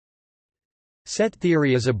Set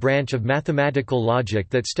theory is a branch of mathematical logic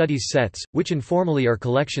that studies sets, which informally are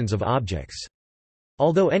collections of objects.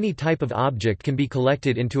 Although any type of object can be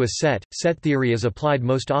collected into a set, set theory is applied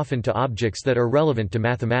most often to objects that are relevant to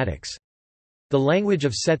mathematics. The language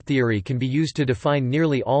of set theory can be used to define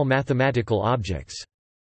nearly all mathematical objects.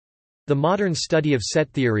 The modern study of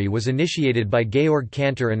set theory was initiated by Georg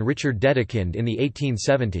Cantor and Richard Dedekind in the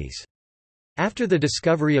 1870s. After the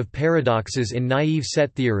discovery of paradoxes in naive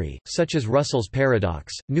set theory, such as Russell's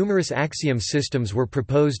paradox, numerous axiom systems were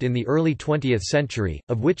proposed in the early 20th century,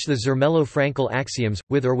 of which the Zermelo-Fraenkel axioms,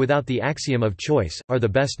 with or without the axiom of choice, are the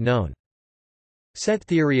best known. Set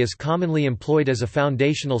theory is commonly employed as a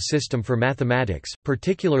foundational system for mathematics,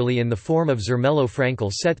 particularly in the form of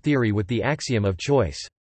Zermelo-Fraenkel set theory with the axiom of choice.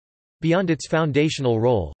 Beyond its foundational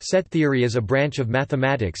role, set theory is a branch of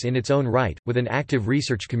mathematics in its own right, with an active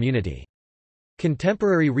research community.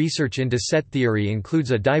 Contemporary research into set theory includes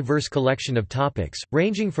a diverse collection of topics,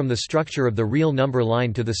 ranging from the structure of the real number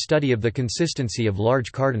line to the study of the consistency of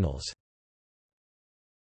large cardinals.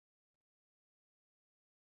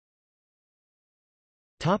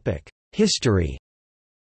 History.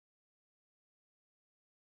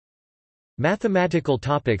 Mathematical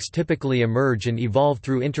topics typically emerge and evolve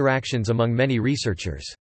through interactions among many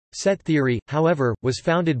researchers. Set theory, however, was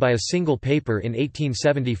founded by a single paper in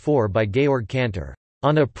 1874 by Georg Cantor,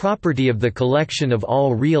 on a property of the collection of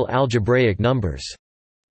all real algebraic numbers.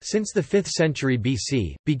 Since the 5th century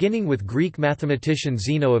BC, beginning with Greek mathematician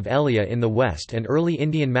Zeno of Elea in the west and early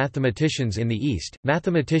Indian mathematicians in the east,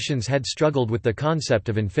 mathematicians had struggled with the concept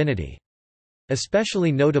of infinity.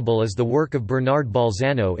 Especially notable is the work of Bernard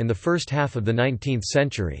Bolzano in the first half of the 19th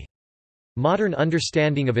century. Modern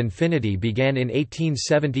understanding of infinity began in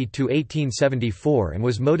 1870–1874 and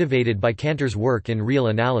was motivated by Cantor's work in real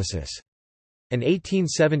analysis. An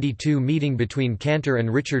 1872 meeting between Cantor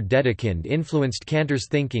and Richard Dedekind influenced Cantor's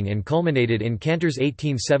thinking and culminated in Cantor's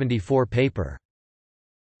 1874 paper.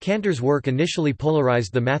 Cantor's work initially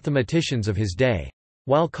polarized the mathematicians of his day.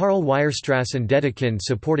 While Karl Weierstrass and Dedekind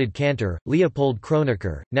supported Cantor, Leopold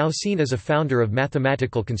Kronecker, now seen as a founder of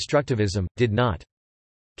mathematical constructivism, did not.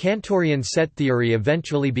 Cantorian set theory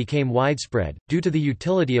eventually became widespread, due to the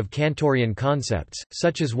utility of Cantorian concepts,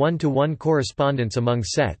 such as one-to-one correspondence among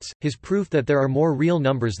sets, his proof that there are more real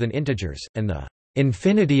numbers than integers, and the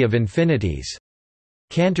infinity of infinities,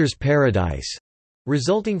 Cantor's paradise,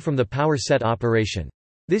 resulting from the power set operation.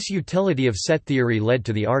 This utility of set theory led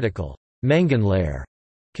to the article, Mengenlehre,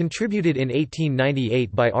 contributed in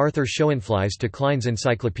 1898 by Arthur Schoenflies to Klein's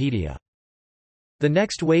Encyclopedia. The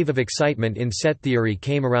next wave of excitement in set theory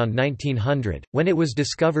came around 1900, when it was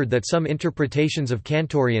discovered that some interpretations of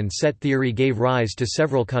Cantorian set theory gave rise to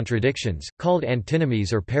several contradictions, called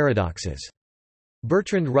antinomies or paradoxes.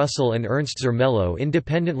 Bertrand Russell and Ernst Zermelo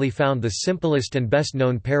independently found the simplest and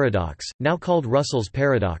best-known paradox, now called Russell's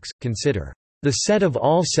paradox, consider the set of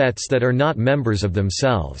all sets that are not members of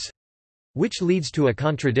themselves, which leads to a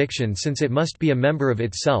contradiction since it must be a member of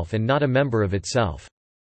itself and not a member of itself.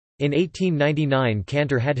 In 1899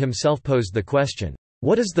 Cantor had himself posed the question,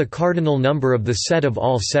 "What is the cardinal number of the set of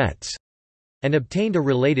all sets?" and obtained a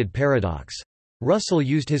related paradox. Russell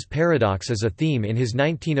used his paradox as a theme in his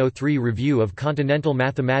 1903 review of continental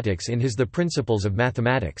mathematics in his The Principles of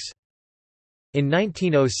Mathematics. In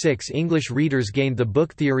 1906 English readers gained the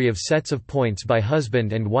book Theory of Sets of Points by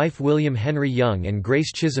husband and wife William Henry Young and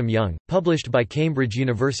Grace Chisholm Young, published by Cambridge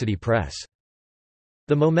University Press.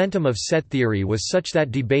 The momentum of set theory was such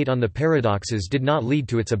that debate on the paradoxes did not lead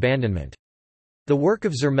to its abandonment. The work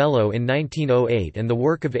of Zermelo in 1908 and the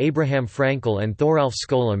work of Abraham Frankel and Thoralf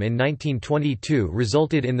Skolem in 1922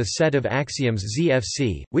 resulted in the set of axioms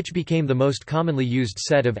ZFC, which became the most commonly used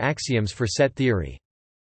set of axioms for set theory.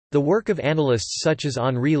 The work of analysts such as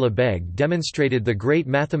Henri Lebesgue demonstrated the great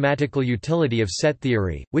mathematical utility of set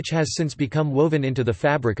theory, which has since become woven into the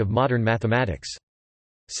fabric of modern mathematics.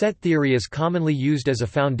 Set theory is commonly used as a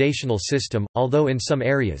foundational system, although in some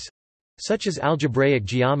areas, such as algebraic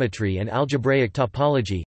geometry and algebraic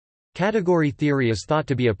topology, category theory is thought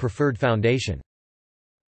to be a preferred foundation.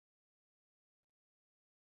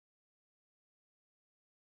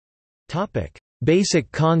 Basic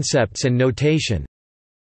concepts and notation.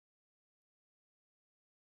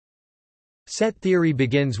 Set theory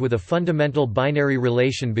begins with a fundamental binary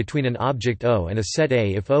relation between an object O and a set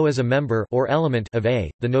A if O is a member or element of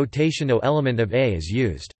A. The notation O element of A is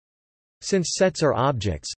used. Since sets are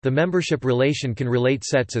objects, the membership relation can relate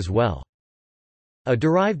sets as well. A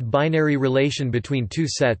derived binary relation between two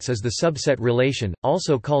sets is the subset relation,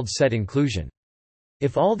 also called set inclusion.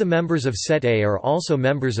 If all the members of set A are also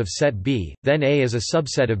members of set B, then A is a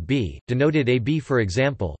subset of B, denoted AB. For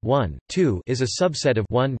example, 1, 2 is a subset of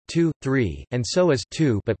 1, 2, 3, and so is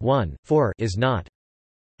 2, but 1, 4 is not.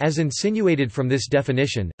 As insinuated from this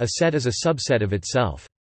definition, a set is a subset of itself.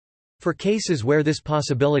 For cases where this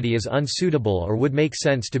possibility is unsuitable or would make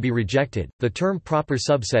sense to be rejected, the term proper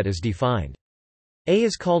subset is defined. A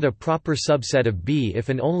is called a proper subset of B if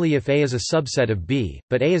and only if A is a subset of B,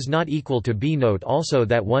 but A is not equal to B. Note also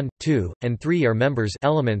that 1, 2, and 3 are members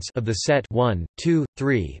elements of the set 1, 2,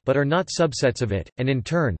 3 but are not subsets of it, and in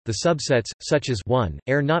turn, the subsets, such as 1,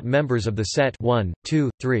 are not members of the set 1,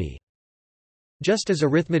 2, 3. Just as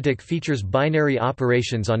arithmetic features binary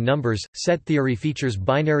operations on numbers, set theory features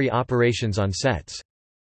binary operations on sets.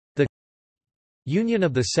 Union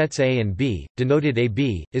of the sets A and B, denoted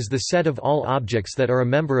AB, is the set of all objects that are a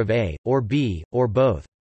member of A, or B, or both.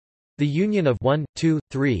 The union of 1, 2,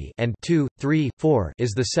 3 and 2, 3, 4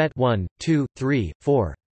 is the set 1, 2, 3,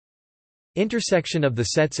 4. Intersection of the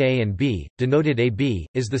sets A and B, denoted AB,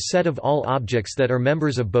 is the set of all objects that are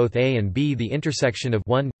members of both A and B. The intersection of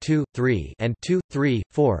 1, 2, 3 and 2, 3,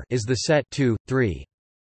 4 is the set 2, 3.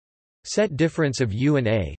 Set difference of U and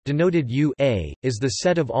A, denoted U A, is the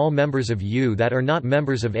set of all members of U that are not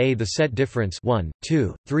members of A. The set difference 1,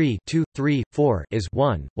 2, 3, 2, 3, 4 is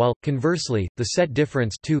 1, while, conversely, the set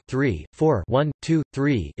difference 2, 3, 4, 1, 2,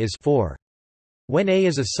 3 is 4. When A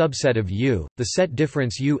is a subset of U, the set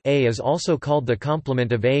difference U A is also called the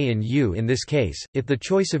complement of A in U. In this case, if the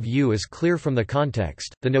choice of U is clear from the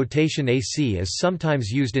context, the notation AC is sometimes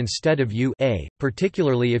used instead of U A,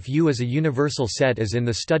 particularly if U is a universal set as in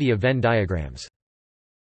the study of Venn diagrams.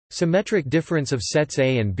 Symmetric difference of sets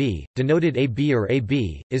A and B, denoted AB or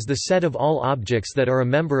AB, is the set of all objects that are a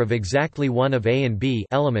member of exactly one of A and B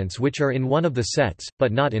elements which are in one of the sets,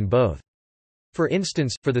 but not in both. For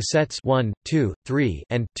instance, for the sets 1, 2, 3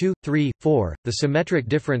 and 2, 3, 4, the symmetric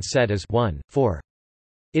difference set is 1, 4.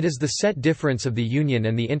 It is the set difference of the union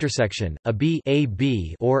and the intersection, a B A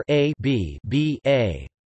B or A B B A.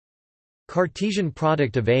 Cartesian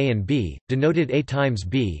product of A and B, denoted A times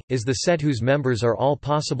B, is the set whose members are all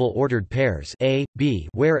possible ordered pairs A, B,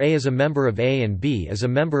 where A is a member of A and B is a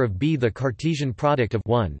member of B. The Cartesian product of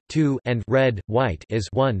 1, 2 and red, white is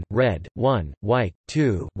 1, red, 1, white,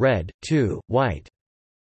 2, red, 2, white.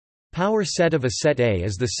 Power set of a set A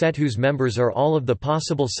is the set whose members are all of the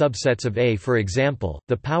possible subsets of A. For example,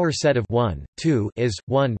 the power set of 1, 2 is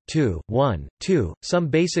 1, 2, 1, 2. Some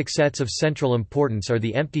basic sets of central importance are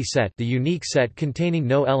the empty set, the unique set containing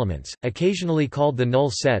no elements, occasionally called the null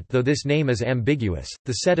set though this name is ambiguous,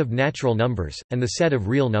 the set of natural numbers, and the set of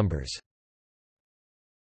real numbers.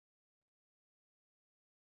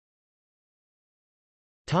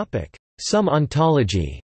 Some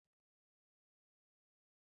ontology.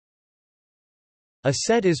 A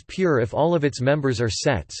set is pure if all of its members are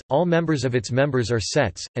sets, all members of its members are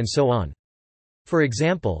sets, and so on. For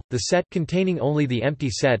example, the set containing only the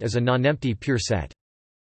empty set is a non-empty pure set.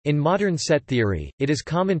 In modern set theory, it is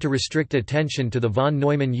common to restrict attention to the von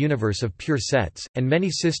Neumann universe of pure sets, and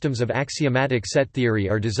many systems of axiomatic set theory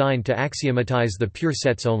are designed to axiomatize the pure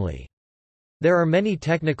sets only. There are many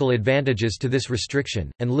technical advantages to this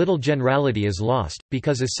restriction, and little generality is lost,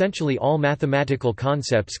 because essentially all mathematical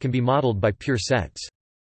concepts can be modeled by pure sets.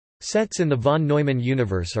 Sets in the von Neumann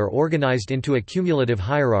universe are organized into a cumulative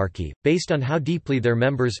hierarchy, based on how deeply their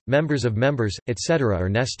members, members of members, etc. are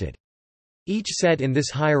nested. Each set in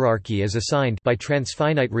this hierarchy is assigned by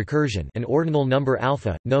transfinite recursion an ordinal number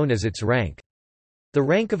alpha, known as its rank. The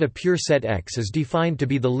rank of a pure set X is defined to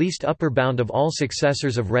be the least upper bound of all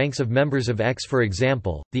successors of ranks of members of X. For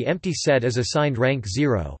example, the empty set is assigned rank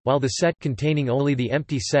 0, while the set containing only the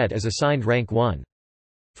empty set is assigned rank 1.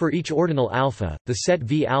 For each ordinal alpha, the set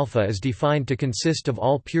V alpha is defined to consist of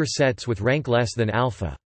all pure sets with rank less than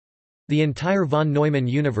alpha. The entire von Neumann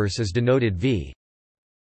universe is denoted V.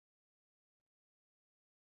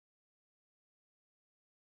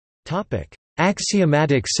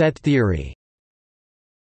 Axiomatic set theory.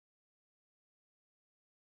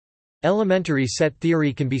 Elementary set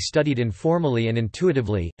theory can be studied informally and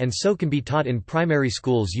intuitively, and so can be taught in primary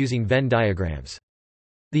schools using Venn diagrams.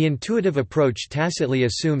 The intuitive approach tacitly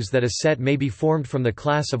assumes that a set may be formed from the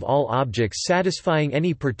class of all objects satisfying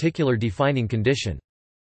any particular defining condition.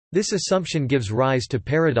 This assumption gives rise to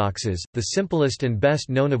paradoxes, the simplest and best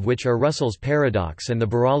known of which are Russell's paradox and the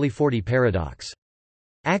Burali-Forti paradox.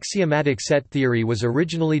 Axiomatic set theory was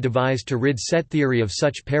originally devised to rid set theory of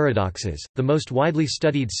such paradoxes. The most widely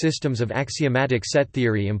studied systems of axiomatic set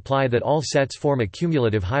theory imply that all sets form a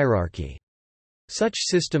cumulative hierarchy. Such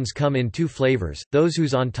systems come in two flavors: those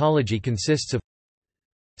whose ontology consists of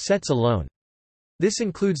sets alone. This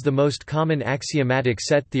includes the most common axiomatic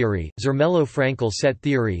set theory, Zermelo-Fraenkel set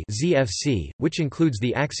theory (ZFC), which includes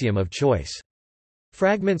the axiom of choice.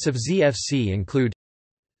 Fragments of ZFC include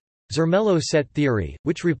Zermelo set theory,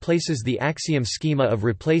 which replaces the axiom schema of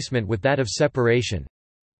replacement with that of separation.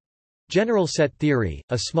 General set theory,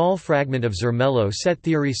 a small fragment of Zermelo set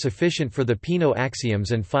theory sufficient for the Peano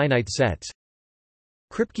axioms and finite sets.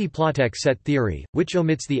 Kripke-Plottek set theory, which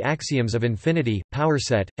omits the axioms of infinity, power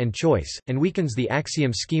set, and choice, and weakens the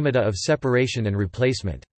axiom schemata of separation and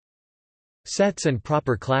replacement. Sets and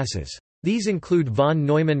proper classes. These include von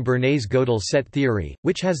Neumann-Bernays-Gödel set theory,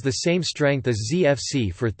 which has the same strength as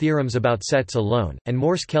ZFC for theorems about sets alone, and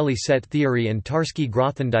Morse-Kelly set theory and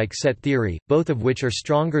Tarski-Grothendieck set theory, both of which are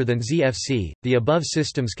stronger than ZFC. The above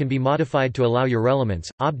systems can be modified to allow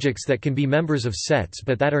urelements, objects that can be members of sets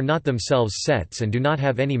but that are not themselves sets and do not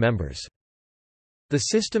have any members. The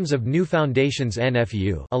systems of new foundations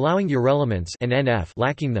NFU allowing urelements and NF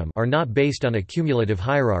lacking them are not based on a cumulative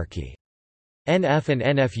hierarchy. NF and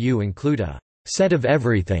NFU include a set of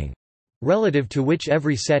everything, relative to which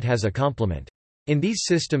every set has a complement. In these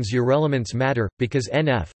systems urelements matter, because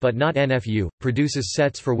NF, but not NFU, produces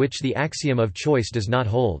sets for which the axiom of choice does not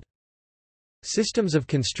hold. Systems of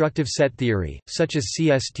constructive set theory, such as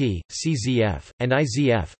CST, CZF, and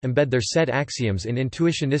IZF, embed their set axioms in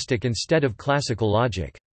intuitionistic instead of classical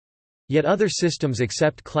logic. Yet other systems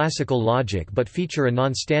accept classical logic but feature a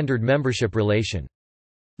non-standard membership relation.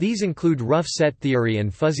 These include rough set theory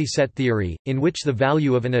and fuzzy set theory, in which the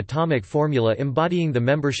value of an atomic formula embodying the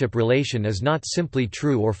membership relation is not simply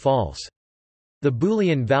true or false. The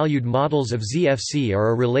Boolean-valued models of ZFC are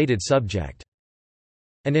a related subject.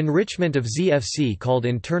 An enrichment of ZFC called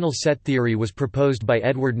internal set theory was proposed by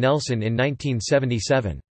Edward Nelson in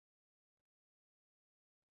 1977.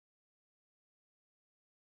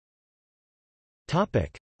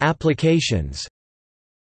 Applications.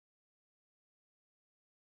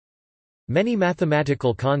 Many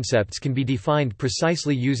mathematical concepts can be defined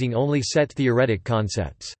precisely using only set-theoretic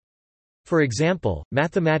concepts. For example,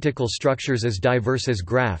 mathematical structures as diverse as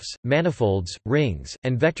graphs, manifolds, rings,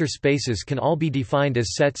 and vector spaces can all be defined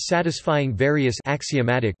as sets satisfying various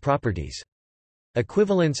axiomatic properties.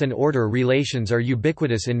 Equivalence and order relations are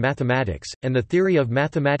ubiquitous in mathematics, and the theory of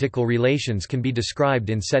mathematical relations can be described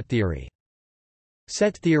in set theory.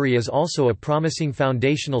 Set theory is also a promising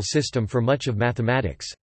foundational system for much of mathematics.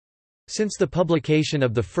 Since the publication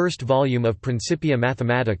of the first volume of Principia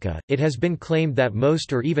Mathematica, it has been claimed that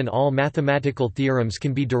most or even all mathematical theorems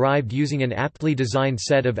can be derived using an aptly designed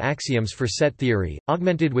set of axioms for set theory,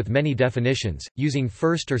 augmented with many definitions, using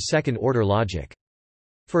first or second-order logic.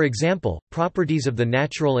 For example, properties of the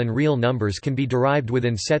natural and real numbers can be derived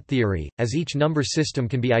within set theory, as each number system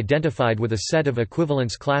can be identified with a set of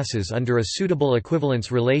equivalence classes under a suitable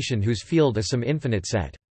equivalence relation whose field is some infinite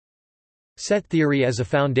set. Set theory as a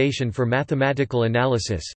foundation for mathematical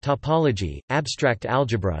analysis, topology, abstract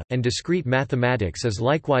algebra, and discrete mathematics is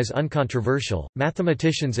likewise uncontroversial.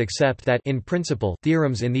 Mathematicians accept that, in principle,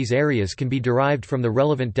 theorems in these areas can be derived from the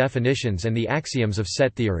relevant definitions and the axioms of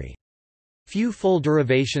set theory. Few full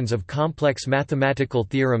derivations of complex mathematical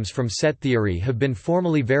theorems from set theory have been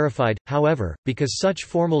formally verified, however, because such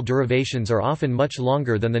formal derivations are often much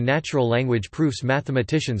longer than the natural language proofs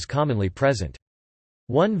mathematicians commonly present.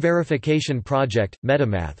 One verification project,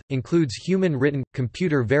 MetaMath, includes human-written,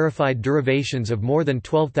 computer-verified derivations of more than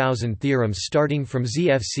 12,000 theorems starting from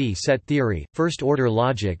ZFC set theory, first-order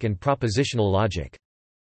logic and propositional logic.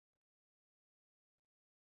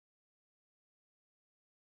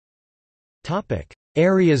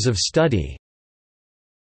 Areas of study.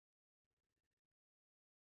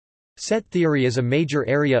 Set theory is a major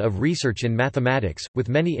area of research in mathematics, with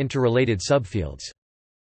many interrelated subfields.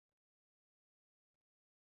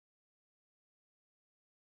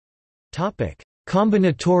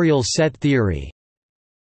 Combinatorial set theory.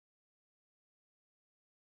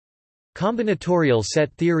 Combinatorial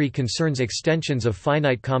set theory concerns extensions of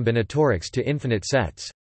finite combinatorics to infinite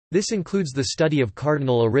sets. This includes the study of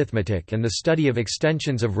cardinal arithmetic and the study of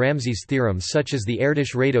extensions of Ramsey's theorem such as the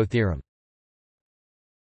Erdős-Rado theorem.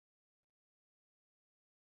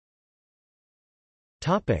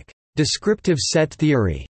 Descriptive set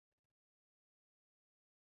theory.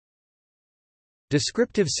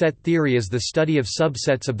 Descriptive set theory is the study of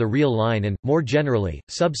subsets of the real line and, more generally,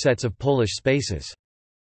 subsets of Polish spaces.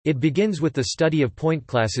 It begins with the study of point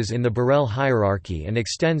classes in the Borel hierarchy and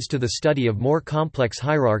extends to the study of more complex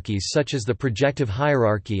hierarchies such as the projective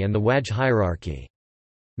hierarchy and the Wajge hierarchy.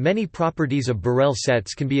 Many properties of Borel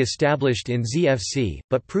sets can be established in ZFC,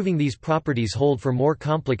 but proving these properties hold for more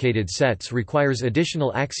complicated sets requires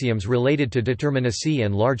additional axioms related to determinacy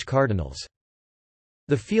and large cardinals.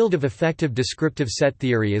 The field of effective descriptive set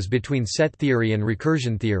theory is between set theory and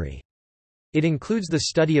recursion theory. It includes the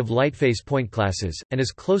study of lightphase point classes, and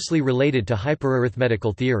is closely related to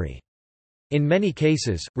hyperarithmetical theory. In many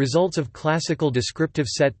cases, results of classical descriptive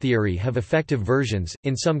set theory have effective versions.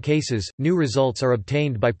 In some cases, new results are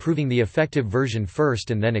obtained by proving the effective version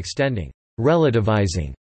first and then extending,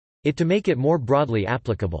 relativizing it to make it more broadly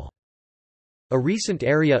applicable. A recent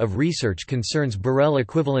area of research concerns Borel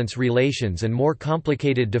equivalence relations and more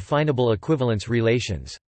complicated definable equivalence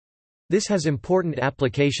relations. This has important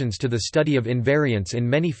applications to the study of invariants in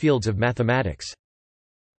many fields of mathematics.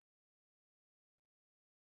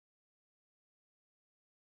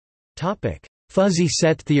 Fuzzy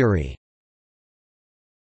set theory.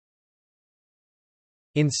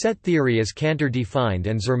 In set theory as Cantor defined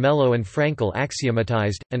and Zermelo and Frankel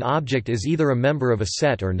axiomatized, an object is either a member of a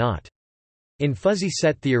set or not. In fuzzy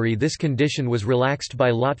set theory this condition was relaxed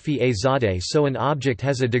by Lotfi-Zade, so an object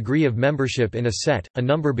has a degree of membership in a set, a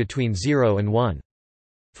number between 0 and 1.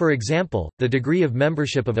 For example, the degree of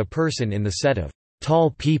membership of a person in the set of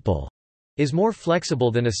tall people is more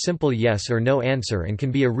flexible than a simple yes or no answer and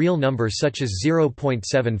can be a real number such as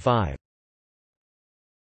 0.75.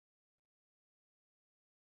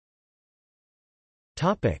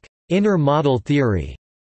 Inner model theory.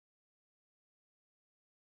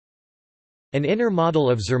 An inner model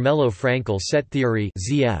of Zermelo-Frankel set theory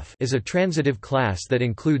 (ZF) is a transitive class that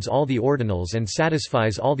includes all the ordinals and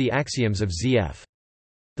satisfies all the axioms of ZF.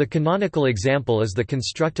 The canonical example is the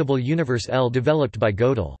constructible universe L developed by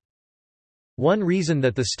Gödel. One reason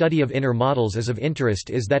that the study of inner models is of interest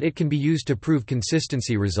is that it can be used to prove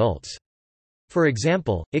consistency results. For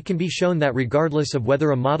example, it can be shown that regardless of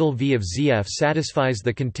whether a model V of ZF satisfies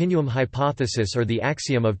the continuum hypothesis or the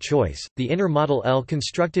axiom of choice, the inner model L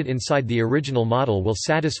constructed inside the original model will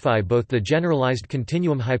satisfy both the generalized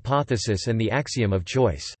continuum hypothesis and the axiom of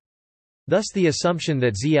choice. Thus the assumption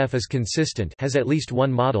that ZF is consistent, has at least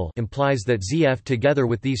one model, implies that ZF together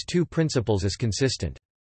with these two principles is consistent.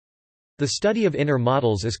 The study of inner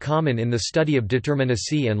models is common in the study of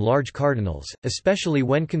determinacy and large cardinals, especially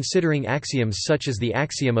when considering axioms such as the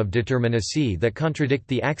axiom of determinacy that contradict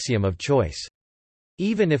the axiom of choice.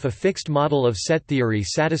 Even if a fixed model of set theory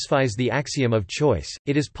satisfies the axiom of choice,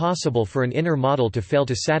 it is possible for an inner model to fail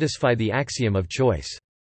to satisfy the axiom of choice.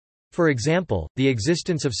 For example, the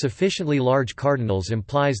existence of sufficiently large cardinals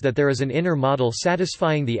implies that there is an inner model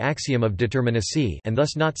satisfying the axiom of determinacy and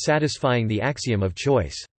thus not satisfying the axiom of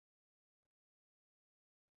choice.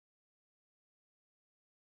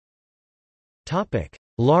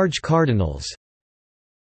 Large cardinals.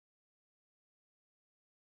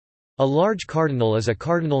 A large cardinal is a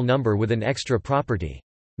cardinal number with an extra property.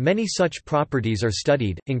 Many such properties are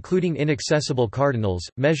studied, including inaccessible cardinals,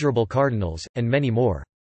 measurable cardinals, and many more.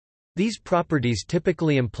 These properties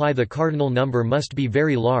typically imply the cardinal number must be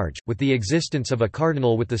very large, with the existence of a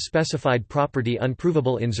cardinal with the specified property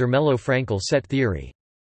unprovable in Zermelo-Frankel set theory.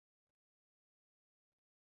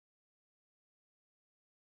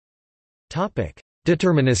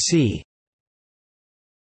 Determinacy.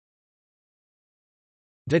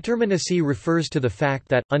 Determinacy refers to the fact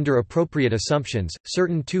that, under appropriate assumptions,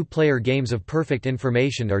 certain two-player games of perfect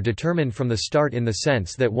information are determined from the start in the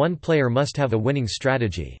sense that one player must have a winning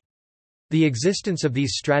strategy. The existence of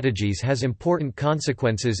these strategies has important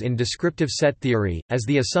consequences in descriptive set theory, as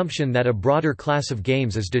the assumption that a broader class of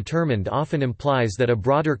games is determined often implies that a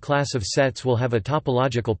broader class of sets will have a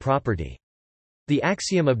topological property. The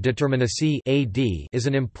axiom of determinacy (AD) is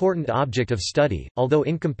an important object of study, although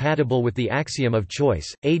incompatible with the axiom of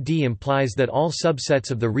choice. AD implies that all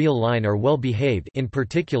subsets of the real line are well behaved, in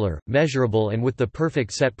particular, measurable and with the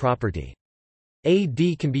perfect set property.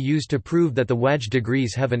 AD can be used to prove that the wedge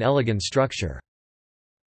degrees have an elegant structure.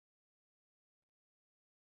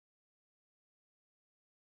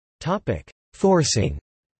 Topic: Forcing.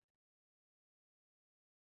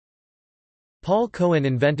 Paul Cohen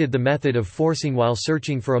invented the method of forcing while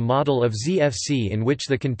searching for a model of ZFC in which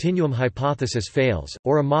the continuum hypothesis fails,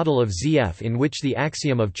 or a model of ZF in which the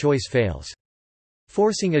axiom of choice fails.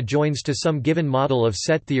 Forcing adjoins to some given model of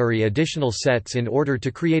set theory additional sets in order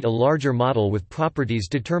to create a larger model with properties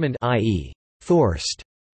determined, i.e., forced,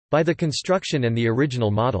 by the construction and the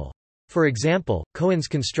original model. For example, Cohen's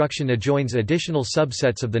construction adjoins additional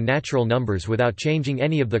subsets of the natural numbers without changing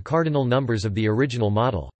any of the cardinal numbers of the original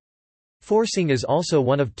model. Forcing is also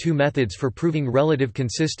one of two methods for proving relative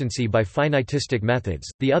consistency by finitistic methods,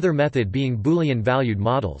 the other method being Boolean-valued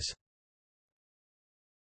models.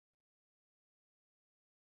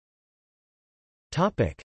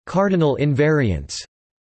 Cardinal invariants.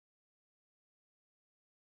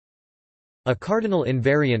 A cardinal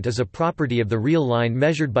invariant is a property of the real line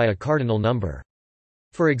measured by a cardinal number.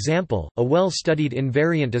 For example, a well-studied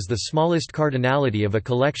invariant is the smallest cardinality of a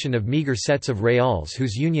collection of meager sets of reals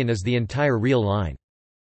whose union is the entire real line.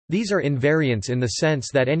 These are invariants in the sense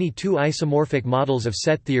that any two isomorphic models of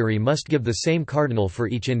set theory must give the same cardinal for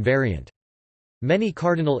each invariant. Many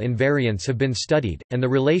cardinal invariants have been studied, and the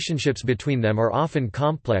relationships between them are often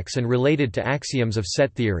complex and related to axioms of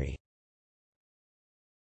set theory.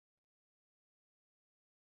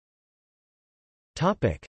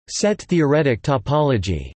 Set-theoretic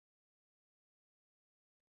topology.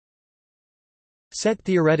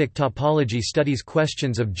 Set-theoretic topology studies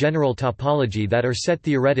questions of general topology that are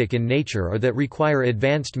set-theoretic in nature or that require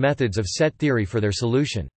advanced methods of set theory for their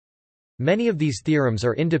solution. Many of these theorems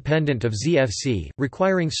are independent of ZFC,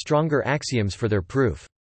 requiring stronger axioms for their proof.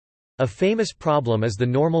 A famous problem is the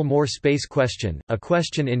normal Moore space question, a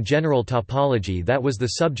question in general topology that was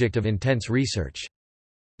the subject of intense research.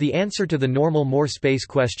 The answer to the normal Moore space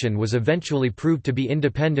question was eventually proved to be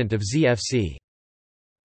independent of ZFC.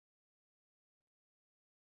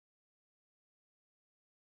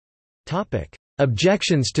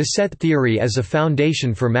 Objections to set theory as a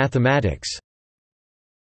foundation for mathematics.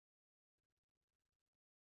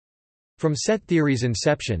 From set theory's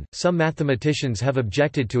inception, some mathematicians have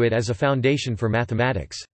objected to it as a foundation for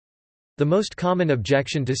mathematics. The most common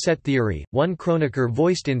objection to set theory, one Kronecker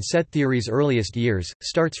voiced in set theory's earliest years,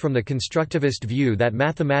 starts from the constructivist view that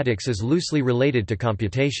mathematics is loosely related to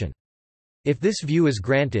computation. If this view is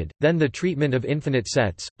granted, then the treatment of infinite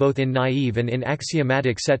sets, both in naive and in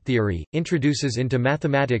axiomatic set theory, introduces into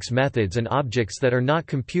mathematics methods and objects that are not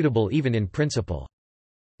computable even in principle.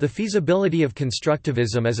 The feasibility of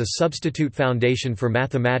constructivism as a substitute foundation for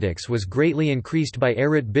mathematics was greatly increased by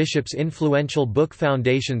Eric Bishop's influential book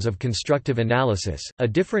Foundations of Constructive Analysis. A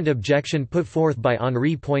different objection put forth by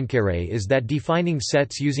Henri Poincaré is that defining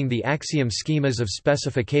sets using the axiom schemas of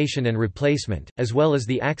specification and replacement, as well as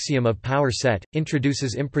the axiom of power set,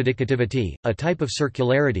 introduces impredicativity, a type of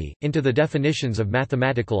circularity, into the definitions of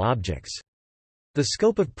mathematical objects. The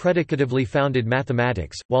scope of predicatively founded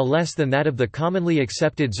mathematics, while less than that of the commonly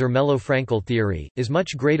accepted Zermelo-Fraenkel theory, is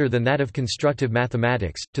much greater than that of constructive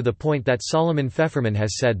mathematics, to the point that Solomon Pfefferman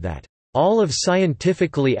has said that, "All of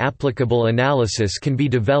scientifically applicable analysis can be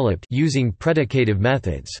developed using predicative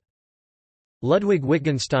methods." Ludwig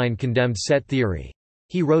Wittgenstein condemned set theory.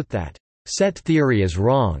 He wrote that, "Set theory is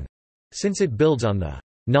wrong, since it builds on the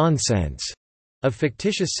nonsense of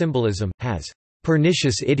fictitious symbolism, has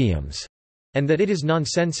pernicious idioms, and that it is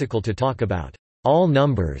nonsensical to talk about all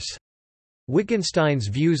numbers." Wittgenstein's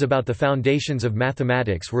views about the foundations of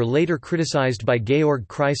mathematics were later criticized by Georg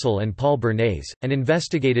Kreisel and Paul Bernays, and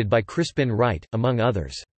investigated by Crispin Wright, among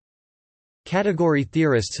others. Category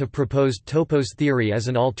theorists have proposed topos theory as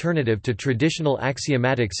an alternative to traditional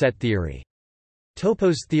axiomatic set theory.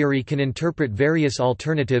 Topos theory can interpret various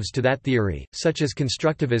alternatives to that theory, such as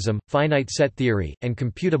constructivism, finite set theory, and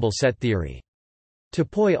computable set theory.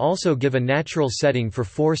 Topoi also give a natural setting for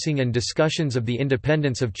forcing and discussions of the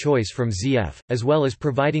independence of choice from ZF, as well as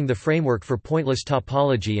providing the framework for pointless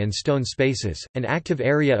topology and stone spaces. An active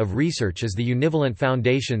area of research is the univalent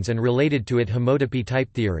foundations and related to it homotopy type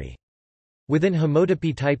theory. Within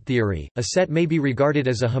homotopy type theory, a set may be regarded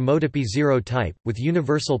as a homotopy zero type, with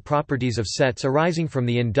universal properties of sets arising from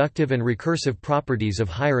the inductive and recursive properties of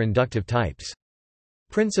higher inductive types.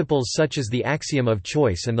 Principles such as the axiom of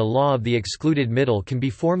choice and the law of the excluded middle can be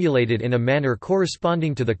formulated in a manner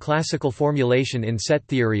corresponding to the classical formulation in set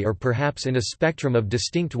theory or perhaps in a spectrum of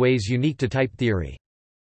distinct ways unique to type theory.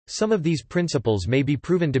 Some of these principles may be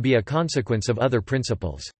proven to be a consequence of other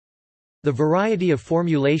principles. The variety of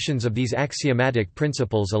formulations of these axiomatic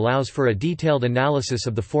principles allows for a detailed analysis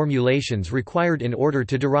of the formulations required in order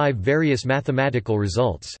to derive various mathematical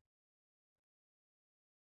results.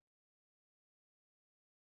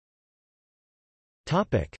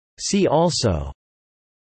 See also: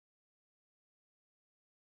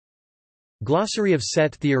 Glossary of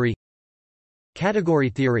set theory, Category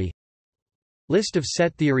theory, List of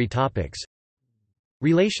set theory topics,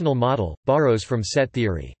 Relational model, borrows from set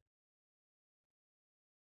theory.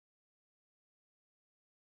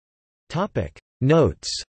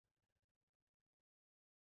 Notes.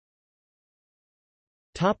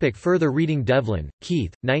 Further reading. Devlin,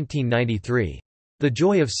 Keith, 1993. The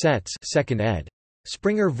Joy of Sets, 2nd ed.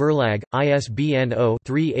 Springer Verlag, ISBN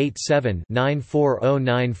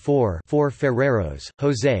 0-387-94094-4. Ferreros,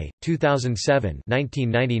 José, 2007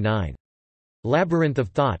 1999. Labyrinth of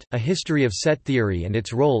Thought, A History of Set Theory and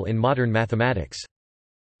Its Role in Modern Mathematics.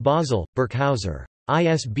 Basel, Birkhauser.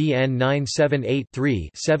 ISBN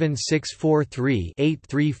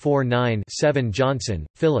 978-3-7643-8349-7 Johnson,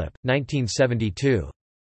 Philip, 1972.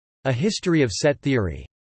 A History of Set Theory.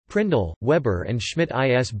 Prindle, Weber and Schmidt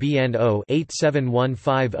ISBN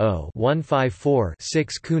 0-87150-154-6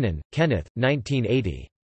 Kunin, Kenneth, 1980.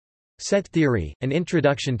 Set Theory, An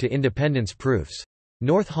Introduction to Independence Proofs.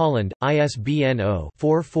 North Holland, ISBN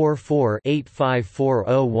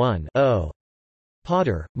 0-444-85401-0.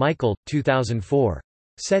 Potter, Michael, 2004.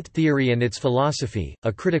 Set Theory and Its Philosophy,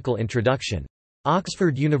 A Critical Introduction.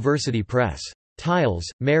 Oxford University Press. Tiles,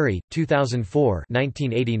 Mary, 2004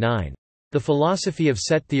 1989. The Philosophy of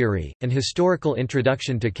Set Theory, An Historical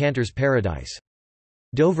Introduction to Cantor's Paradise.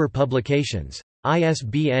 Dover Publications.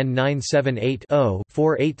 ISBN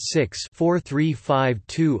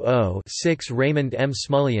 978-0-486-43520-6 Raymond M.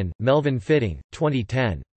 Smullian, Melvin Fitting,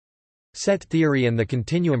 2010. Set Theory and the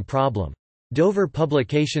Continuum Problem. Dover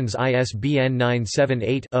Publications ISBN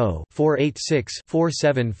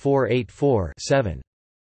 978-0-486-47484-7.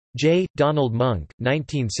 J. Donald Monk,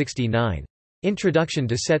 1969. Introduction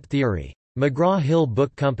to Set Theory. McGraw-Hill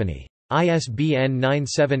Book Company. ISBN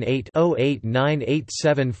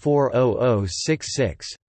 978-0898740066.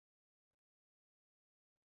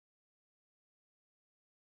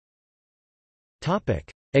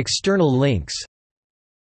 External links.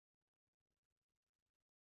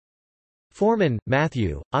 Foreman,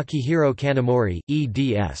 Matthew, Akihiro Kanamori,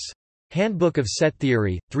 eds. Handbook of Set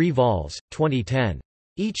Theory, 3 vols, 2010.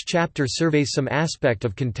 Each chapter surveys some aspect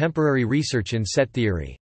of contemporary research in set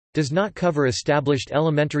theory. Does not cover established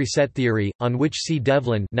elementary set theory, on which see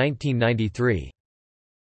Devlin 1993.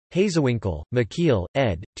 Hazewinkel, Michiel,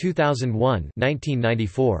 ed. 2001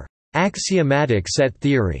 1994. Axiomatic Set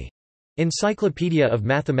Theory. Encyclopedia of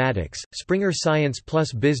Mathematics, Springer Science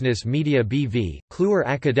Plus Business Media BV, Kluwer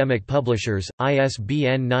Academic Publishers,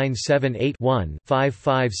 ISBN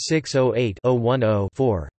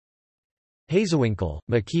 978-1-55608-010-4. Hazewinkel,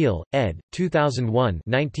 Michiel, ed. 2001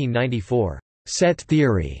 1994. Set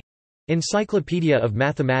Theory. Encyclopedia of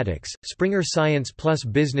Mathematics, Springer Science Plus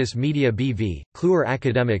Business Media BV, Kluwer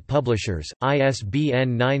Academic Publishers,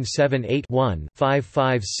 ISBN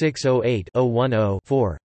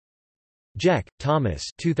 978-1-55608-010-4. Jeck, Thomas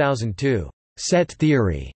 2002. Set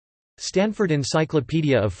Theory. Stanford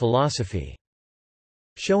Encyclopedia of Philosophy.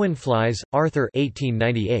 Schoenflies, Arthur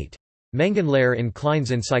 1898. Mengenlehre in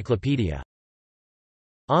Klein's Encyclopedia.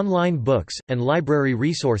 Online books, and library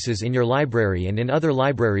resources in your library and in other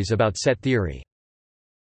libraries about set theory.